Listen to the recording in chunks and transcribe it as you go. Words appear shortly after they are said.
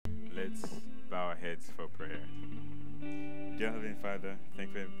heads for prayer. Dear Heavenly Father, thank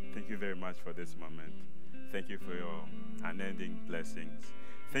you very much for this moment. Thank you for your unending blessings.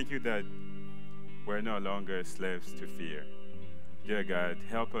 Thank you that we're no longer slaves to fear. Dear God,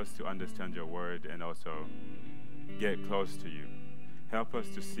 help us to understand your word and also get close to you. Help us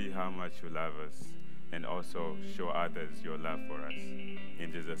to see how much you love us and also show others your love for us.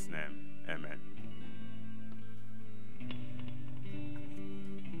 In Jesus' name, amen.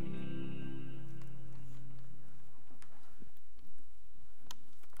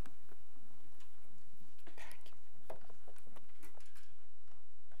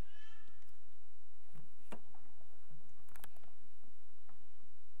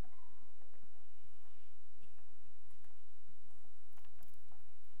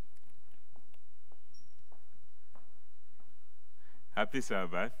 Happy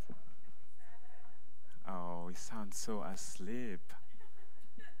Sabbath. Oh, we sound so asleep.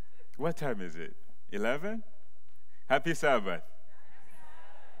 What time is it? 11? Happy Sabbath.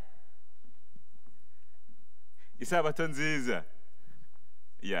 Isabato nziza.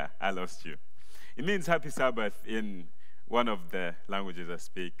 Yeah, I lost you. It means happy Sabbath in one of the languages I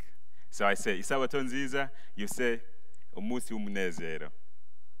speak. So I say Isabato nziza, you say umusi umunezero.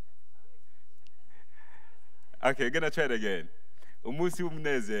 Okay, we're going to try it again. Umusi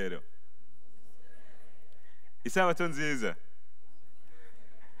umunezero. Isabato nziza.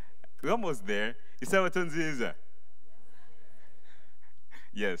 We're almost there. Isabato nziza.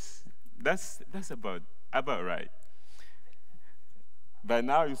 Yes, that's about right. But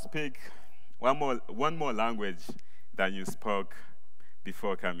now you speak one more language than you spoke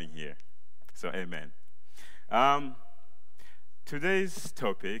before coming here. So amen. Today's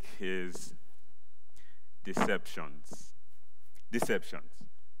topic is deceptions.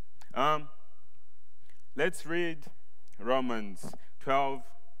 Let's read Romans 12,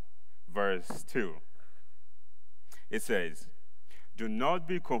 verse 2. It says, "Do not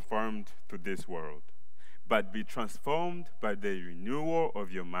be conformed to this world, but be transformed by the renewal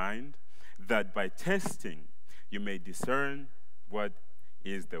of your mind, that by testing you may discern what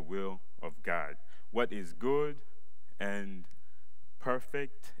is the will of God, what is good and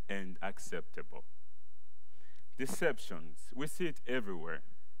perfect and acceptable." Deceptions, we see it everywhere.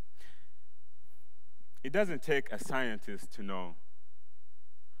 It doesn't take a scientist to know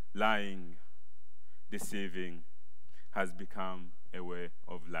lying, deceiving has become a way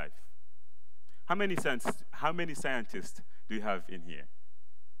of life. How many scientists do you have in here?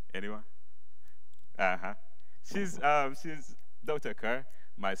 Anyone? She's Dr. Kerr,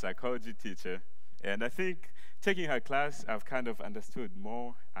 my psychology teacher, and I think taking her class, I've kind of understood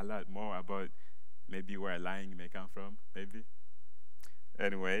a lot more about maybe where lying may come from, maybe.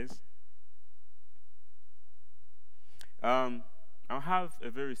 Anyways, I'll have a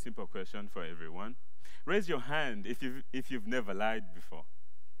very simple question for everyone. Raise your hand if you've never lied before.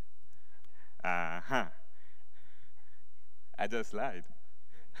 I just lied.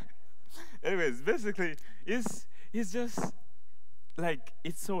 Anyways, basically, it's just like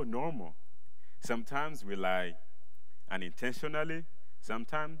it's so normal. Sometimes we lie unintentionally,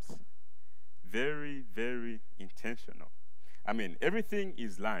 sometimes very, very intentional. I mean, everything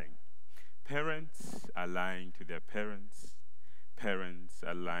is lying. Parents are lying to their parents. Parents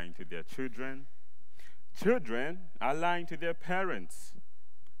are lying to their children. Children are lying to their parents.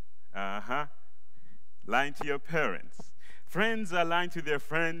 Lying to your parents. Friends are lying to their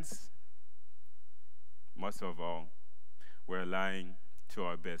friends. Most of all, we're lying to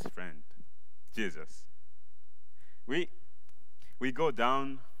our best friend, Jesus. We go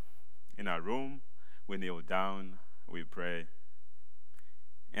down in our room, we kneel down, we pray,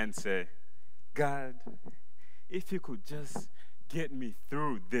 and say, God, if you could just get me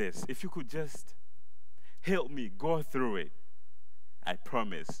through this, if you could just help me go through it, I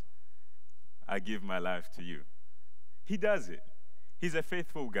promise I give my life to you. He does it. He's a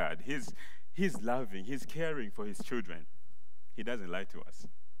faithful God. He's loving. He's caring for his children. He doesn't lie to us.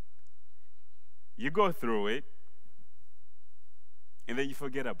 You go through it, and then you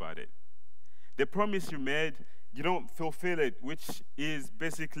forget about it. The promise you made, you don't fulfill it, which is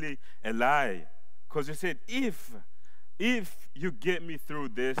basically a lie. Because you said, if you get me through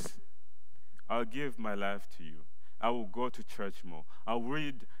this, I'll give my life to you. I will go to church more. I'll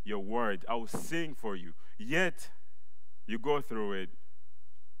read your word. I will sing for you. Yet, you go through it.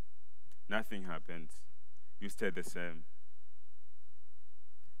 Nothing happens. You stay the same.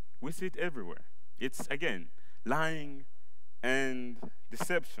 We see it everywhere. It's, again, lying and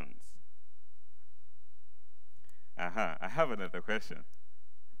deceptions. I have another question.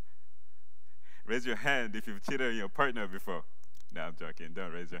 Raise your hand if you've cheated on your partner before. No, I'm joking.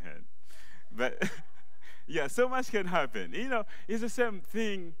 Don't raise your hand. But yeah, so much can happen. It's the same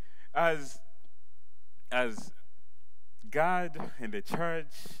thing as as God and the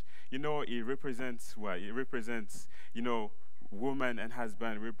church. It represents what? It represents, woman and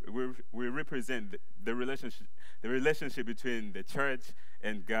husband. We represent the relationship between the church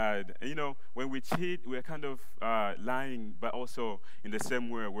and God. And, when we cheat, we're kind of lying, but also in the same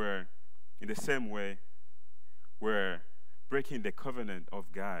way, we're breaking the covenant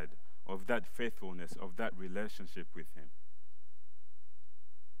of God, of that faithfulness, of that relationship with Him.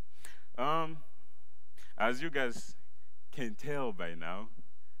 As you guys can tell by now,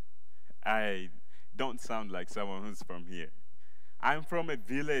 I don't sound like someone who's from here. I'm from a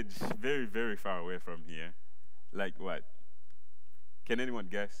village very, very far away from here. Like what? Can anyone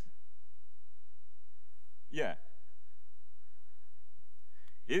guess? Yeah.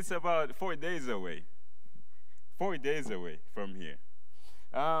 It's about 4 days away. 4 days away from here.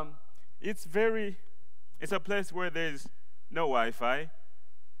 Um, it's a place where there's no Wi-Fi,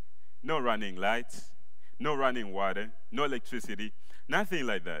 no running lights, no running water, no electricity, nothing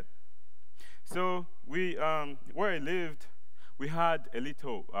like that. So where I lived, we had a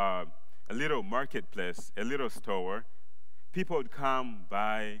little marketplace, a little store. People would come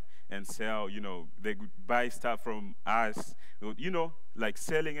by and sell. They would buy stuff from us. Like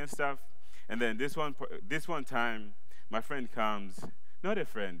selling and stuff. And then this one time, my friend comes, not a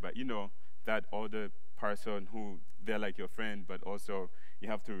friend, but that older person who they're like your friend, but also you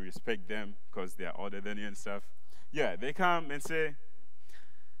have to respect them because they're older than you and stuff. Yeah, they come and say,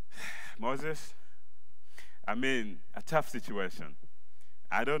 Moses, I'm in a tough situation.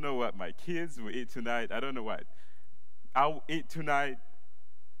 I don't know what my kids will eat tonight. I don't know what I'll eat tonight.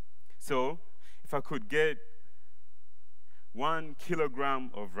 So if I could get 1 kilogram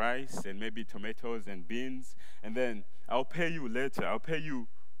of rice and maybe tomatoes and beans, and then I'll pay you later. I'll pay you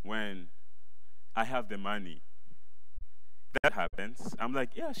when I have the money. That happens. I'm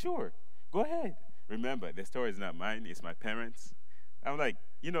like, yeah, sure. Go ahead. Remember, the story is not mine. It's my parents. I'm like,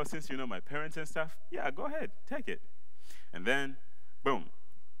 since you know my parents and stuff, yeah, go ahead. Take it. And then, boom.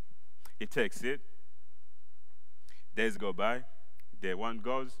 He takes it. Days go by. Day one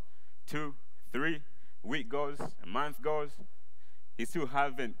goes. 2, 3. Week goes. A month goes. He still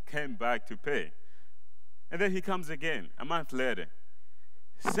haven't came back to pay. And then he comes again a month later.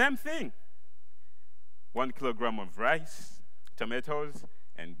 Same thing. 1 kilogram of rice, tomatoes,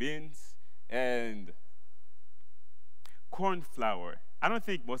 and beans, and corn flour. I don't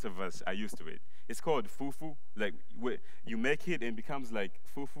think most of us are used to it. It's called fufu. Like you make it and it becomes like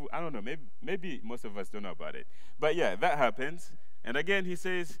fufu. I don't know. Maybe most of us don't know about it. But yeah, that happens. And again, he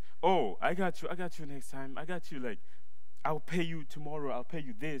says, "Oh, I got you next time. I got you. Like, I'll pay you tomorrow. I'll pay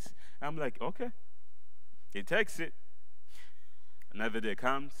you this." I'm like, okay. He takes it. Another day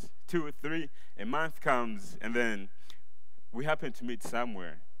comes, 2 or 3, a month comes, and then we happen to meet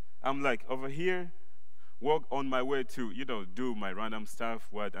somewhere. I'm like, over here, walk on my way to, do my random stuff,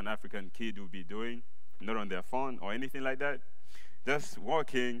 what an African kid would be doing, not on their phone or anything like that. Just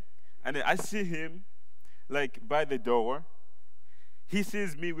walking, and then I see him, like, by the door. He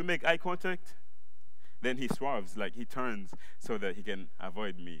sees me, we make eye contact. Then he swerves, like he turns so that he can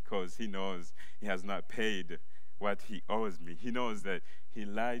avoid me because he knows he has not paid what he owes me. He knows that he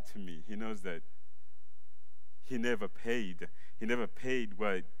lied to me. He knows that he never paid. He never paid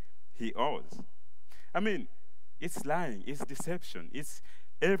what he owes. I mean, it's lying. It's deception. It's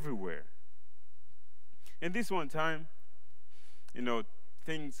everywhere. And this one time,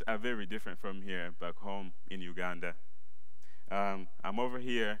 things are very different from here back home in Uganda. I'm over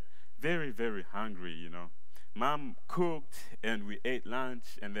here very, very hungry, Mom cooked and we ate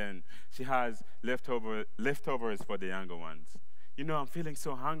lunch, and then she has leftovers for the younger ones. I'm feeling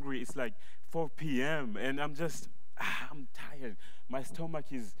so hungry. It's like 4 p.m. and I'm tired. My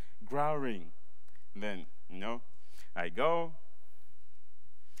stomach is growling. And then, I go,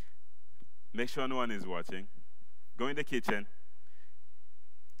 make sure no one is watching, go in the kitchen,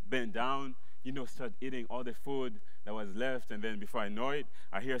 bend down, start eating all the food that was left, and then before I know it,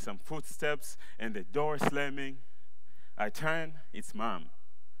 I hear some footsteps and the door slamming. I turn, it's Mom.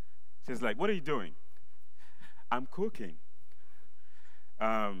 She's like, "What are you doing?" "I'm cooking."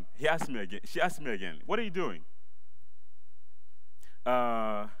 She asked me again, "What are you doing?"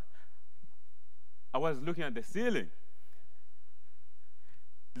 I was looking at the ceiling.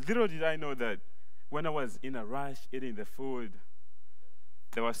 Little did I know that when I was in a rush eating the food,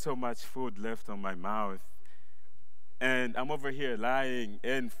 there was so much food left on my mouth. And I'm over here lying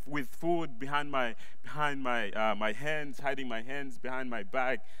and with food behind my hands, hiding my hands behind my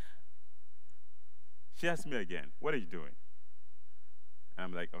back. She asked me again, "What are you doing?"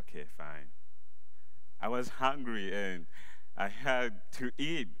 I'm like, okay, fine. I was hungry and I had to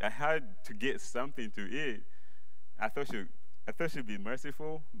eat. I had to get something to eat. I thought she, I thought she'd be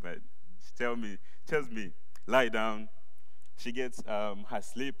merciful, but she tells me, lie down. She gets her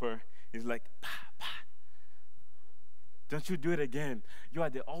sleeper. It's like, pa, pa. Don't you do it again. You are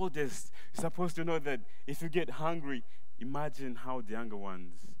the oldest. You're supposed to know that if you get hungry, imagine how the younger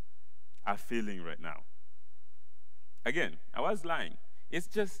ones are feeling right now. Again, I was lying. It's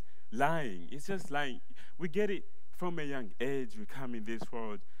just lying. It's just lying. We get it from a young age. We come in this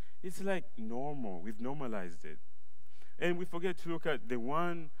world. It's like normal. We've normalized it. And we forget to look at the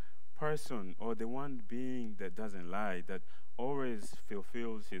one person or the one being that doesn't lie, that always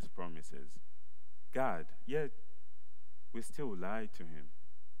fulfills his promises. God. Yet, we still lie to him.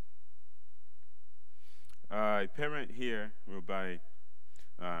 A parent here will buy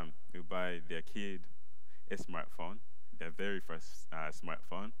their kid a smartphone, their very first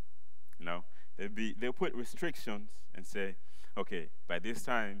smartphone. You know, they'll put restrictions and say, okay, by this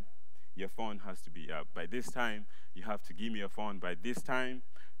time your phone has to be up. By this time you have to give me your phone. By this time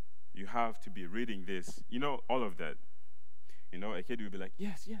you have to be reading this. You know, all of that. You know, a kid will be like,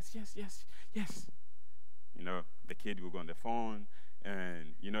 yes, yes, yes, yes, yes. You know, the kid will go on the phone,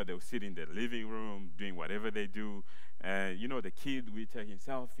 and, you know, they'll sit in the living room doing whatever they do. And, you know, the kid will be taking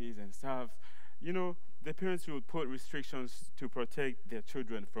selfies and stuff. You know, the parents will put restrictions to protect their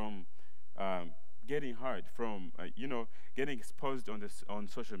children from getting hurt, from, you know, getting exposed on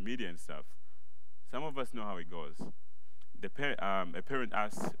social media and stuff. Some of us know how it goes. A parent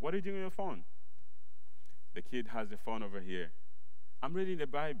asks, what are you doing on your phone? The kid has the phone over here. I'm reading the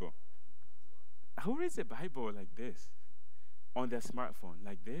Bible. Who reads the Bible like this? On their smartphone,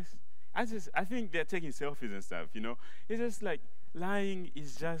 like this? I think they're taking selfies and stuff, you know? It's just like, lying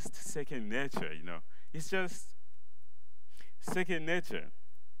is just second nature, you know? It's just second nature.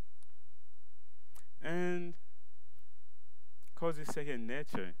 And because it's second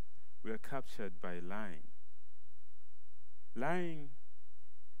nature, we are captured by lying. Lying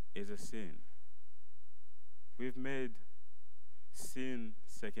is a sin. We've made sin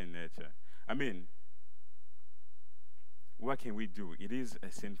second nature. I mean, what can we do? It is a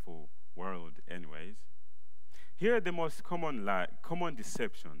sinful world anyways. Here are the most common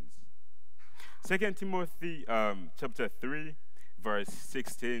deceptions. 2 Timothy chapter 3, verse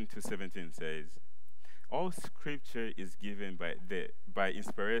 16 to 17 says, all scripture is given by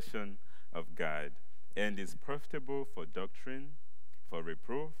inspiration of God and is profitable for doctrine, for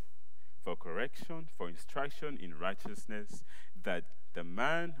reproof, for correction, for instruction in righteousness, that the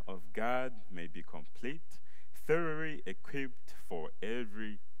man of God may be complete, thoroughly equipped for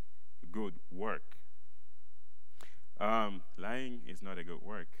every good work. Lying is not a good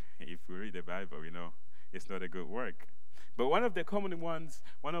work. If we read the Bible, we know it's not a good work. But one of the common ones,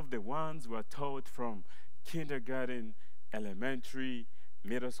 we're taught from kindergarten, elementary,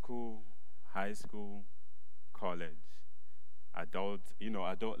 middle school, high school, college,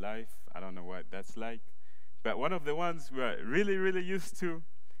 adult life. I don't know what that's like. But one of the ones we're really, really used to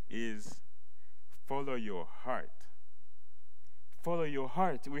is follow your heart. Follow your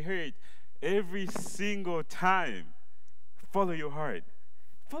heart. We hear it every single time. Follow your heart.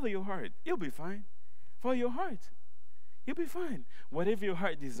 Follow your heart. You'll be fine. Follow your heart. You'll be fine. Whatever your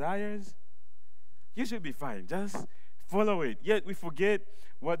heart desires, you should be fine. Just follow it. Yet we forget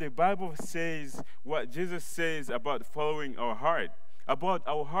what the Bible says, what Jesus says about following our heart. About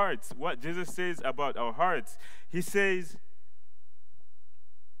our hearts, what Jesus says about our hearts. He says,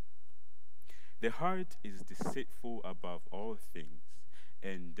 the heart is deceitful above all things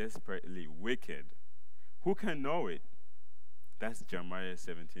and desperately wicked. Who can know it? That's Jeremiah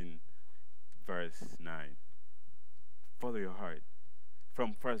 17, verse 9. Follow your heart.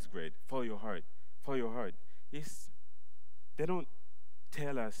 From first grade, follow your heart. Follow your heart. They don't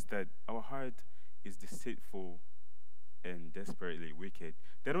tell us that our heart is deceitful and desperately wicked.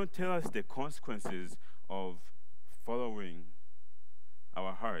 They don't tell us the consequences of following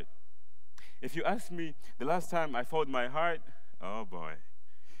our heart. If you ask me, the last time I followed my heart, oh boy,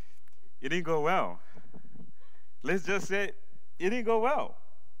 it didn't go well. Let's just say it didn't go well,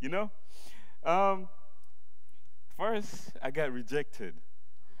 you know? First, I got rejected.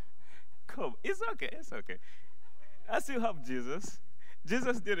 Come, it's okay, it's okay. I still have Jesus.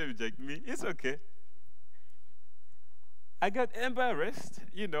 Jesus didn't reject me. It's okay. I got embarrassed,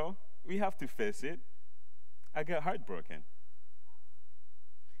 you know, we have to face it. I got heartbroken.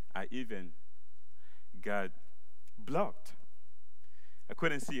 I even got blocked. I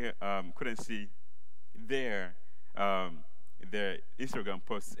couldn't see their Instagram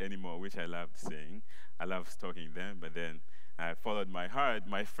posts anymore, which I loved seeing. I loved stalking them, but then I followed my heart.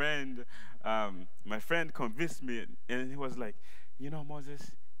 My friend convinced me, and he was like,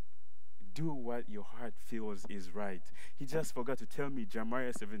 Moses, do what your heart feels is right. He just forgot to tell me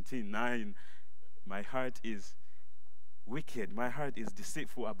Jeremiah 17:9. My heart is wicked. My heart is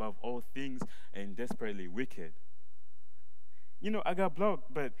deceitful above all things and desperately wicked. I got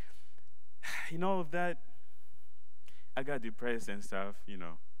blocked, but in all of that, I got depressed and stuff.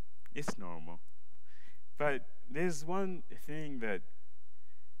 It's normal. But there's one thing that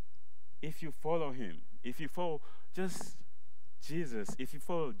if you follow him, if you follow just Jesus, if you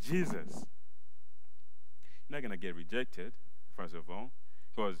follow Jesus, you're not going to get rejected, first of all,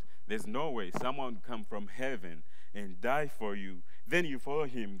 because there's no way someone come from heaven and die for you, then you follow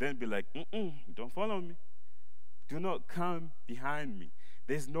him, then be like, don't follow me. Do not come behind me.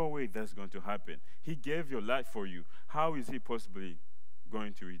 There's no way that's going to happen. He gave your life for you. How is he possibly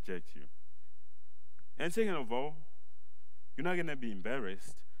going to reject you? And second of all, you're not going to be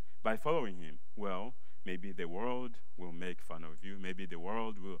embarrassed by following him. Well, maybe the world will make fun of you. Maybe the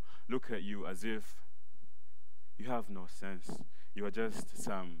world will look at you as if you have no sense. You are just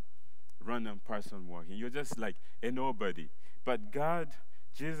some random person walking. You're just like a nobody. But God,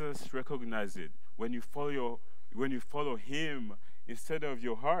 Jesus recognized it. When you follow him instead of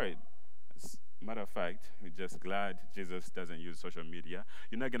your heart. As a matter of fact, we're just glad Jesus doesn't use social media.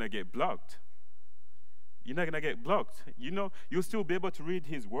 You're not going to get blocked. You're not going to get blocked. You'll still be able to read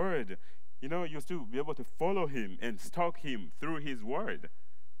his word. You'll still be able to follow him and stalk him through his word.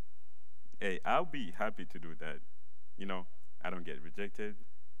 Hey, I'll be happy to do that. I don't get rejected.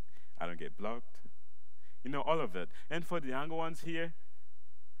 I don't get blocked. All of that. And for the younger ones here,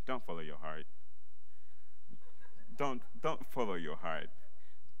 don't follow your heart. Don't follow your heart.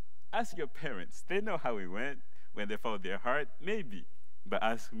 Ask your parents. They know how it went when they followed their heart, maybe. But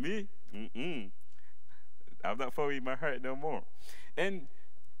ask me, I'm not following my heart no more. And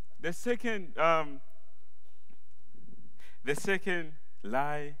the second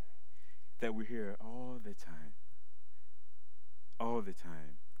lie that we hear all the time,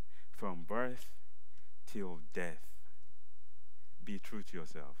 from birth till death, be true to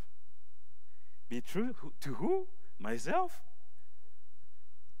yourself. Be true to who? Myself?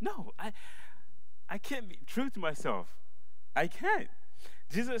 No, I can't be true to myself. I can't.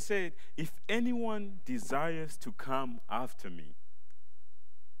 Jesus said, if anyone desires to come after me,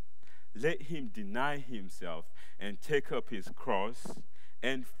 let him deny himself and take up his cross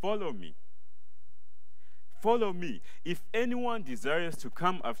and follow me. Follow me. If anyone desires to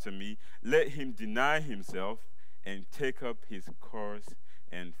come after me, let him deny himself and take up his cross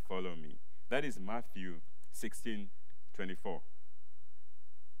and follow me. That is Matthew 16:24.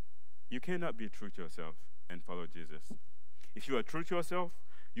 You cannot be true to yourself and follow Jesus. If you are true to yourself,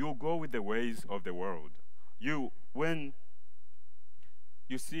 you will go with the ways of the world. When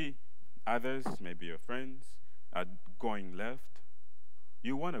you see others, maybe your friends, are going left,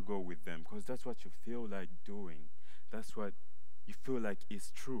 you want to go with them because that's what you feel like doing. That's what you feel like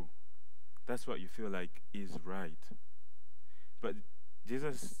is true. That's what you feel like is right. But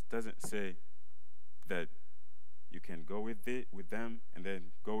Jesus doesn't say that you can go with them and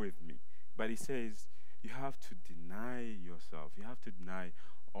then go with me. But he says you have to deny yourself. You have to deny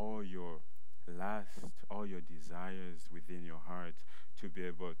all your lust, all your desires within your heart to be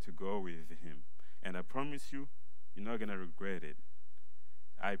able to go with him. And I promise you, you're not going to regret it.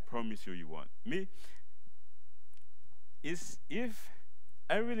 I promise you won't. Me, if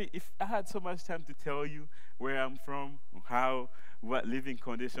I had so much time to tell you where I'm from, what living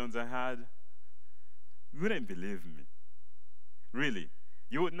conditions I had, you wouldn't believe me. Really,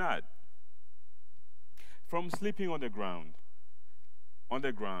 you would not. From sleeping on the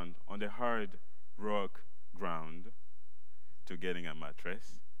hard rock ground, to getting a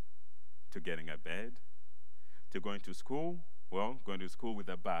mattress, to getting a bed, to going to school, going to school with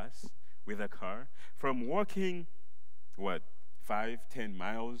a bus, with a car, from walking, 5-10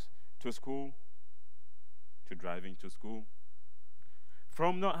 miles to school, to driving to school,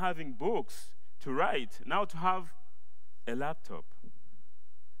 from not having books to write, now to have a laptop.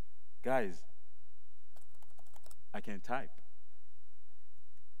 Guys, I can type.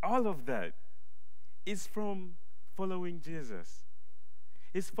 All of that is from following Jesus.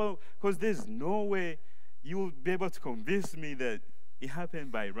 It's because there's no way you will be able to convince me that it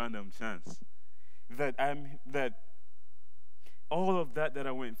happened by random chance. That all of that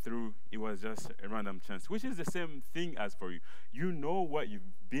I went through, it was just a random chance, which is the same thing as for you. You know what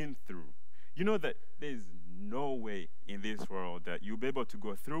you've been through. You know that there's no way in this world that you'll be able to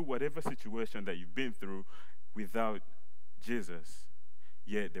go through whatever situation that you've been through without Jesus.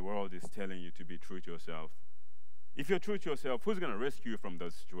 Yet the world is telling you to be true to yourself. If you're true to yourself, who's going to rescue you from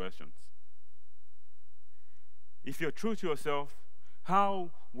those situations? If you're true to yourself,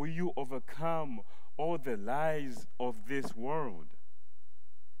 how will you overcome all the lies of this world?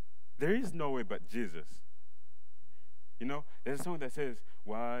 There is no way but Jesus. You know, there's a song that says,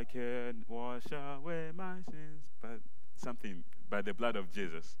 "Why can't wash away my sins?" But something by the blood of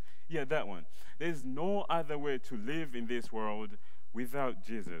Jesus. Yeah, that one. There's no other way to live in this world without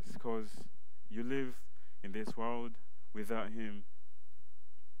Jesus, because you live in this world without Him,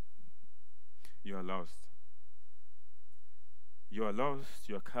 you are lost. You are lost,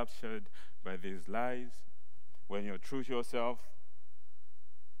 you are captured by these lies. When you're true to yourself,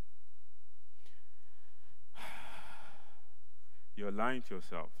 you're lying to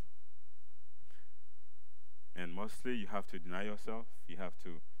yourself. And mostly you have to deny yourself. You have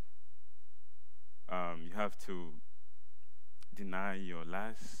to deny your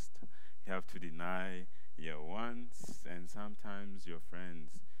lust. You have to deny your wants, and sometimes your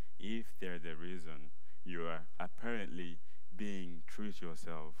friends, if they're the reason you are apparently being true to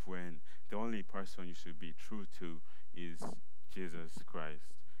yourself, when the only person you should be true to is Jesus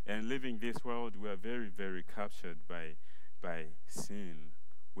Christ. And living this world, we are very, very captured by sin.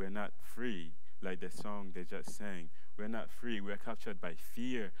 We're not free, like the song they just sang. We're not free. We're captured by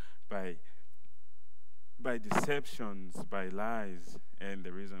fear, by deceptions, by lies. And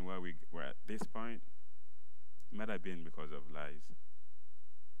the reason why we're at this point might have been because of lies.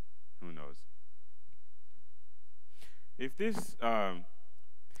 Who knows? If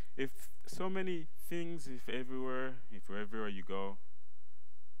so many things, if everywhere you go,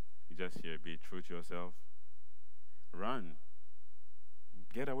 you just hear, be true to yourself, run.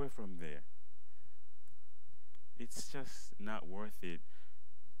 Get away from there. It's just not worth it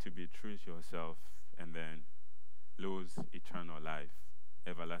to be true to yourself and then lose eternal life,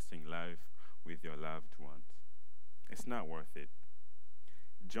 everlasting life with your loved ones. It's not worth it.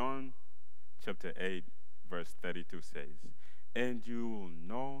 John chapter 8, verse 32 says, "And you will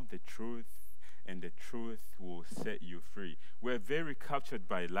know the truth, and the truth will set you free." We're very captured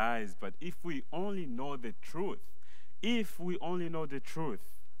by lies, but if we only know the truth,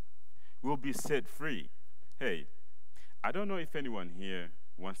 we'll be set free. Hey, I don't know if anyone here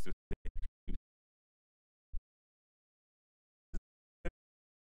wants to say,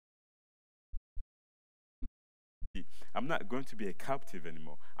 I'm not going to be a captive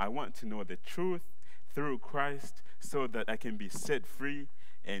anymore. I want to know the truth through Christ so that I can be set free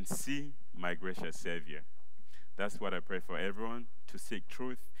and see my gracious Savior. That's what I pray for everyone, to seek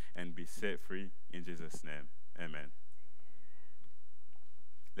truth and be set free in Jesus' name. Amen.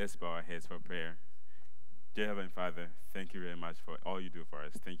 Let's bow our heads for prayer. Dear Heavenly Father, thank you very much for all you do for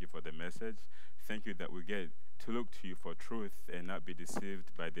us. Thank you for the message. Thank you that we get to look to you for truth and not be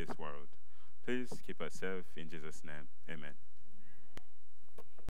deceived by this world. Please keep us safe in Jesus' name. Amen.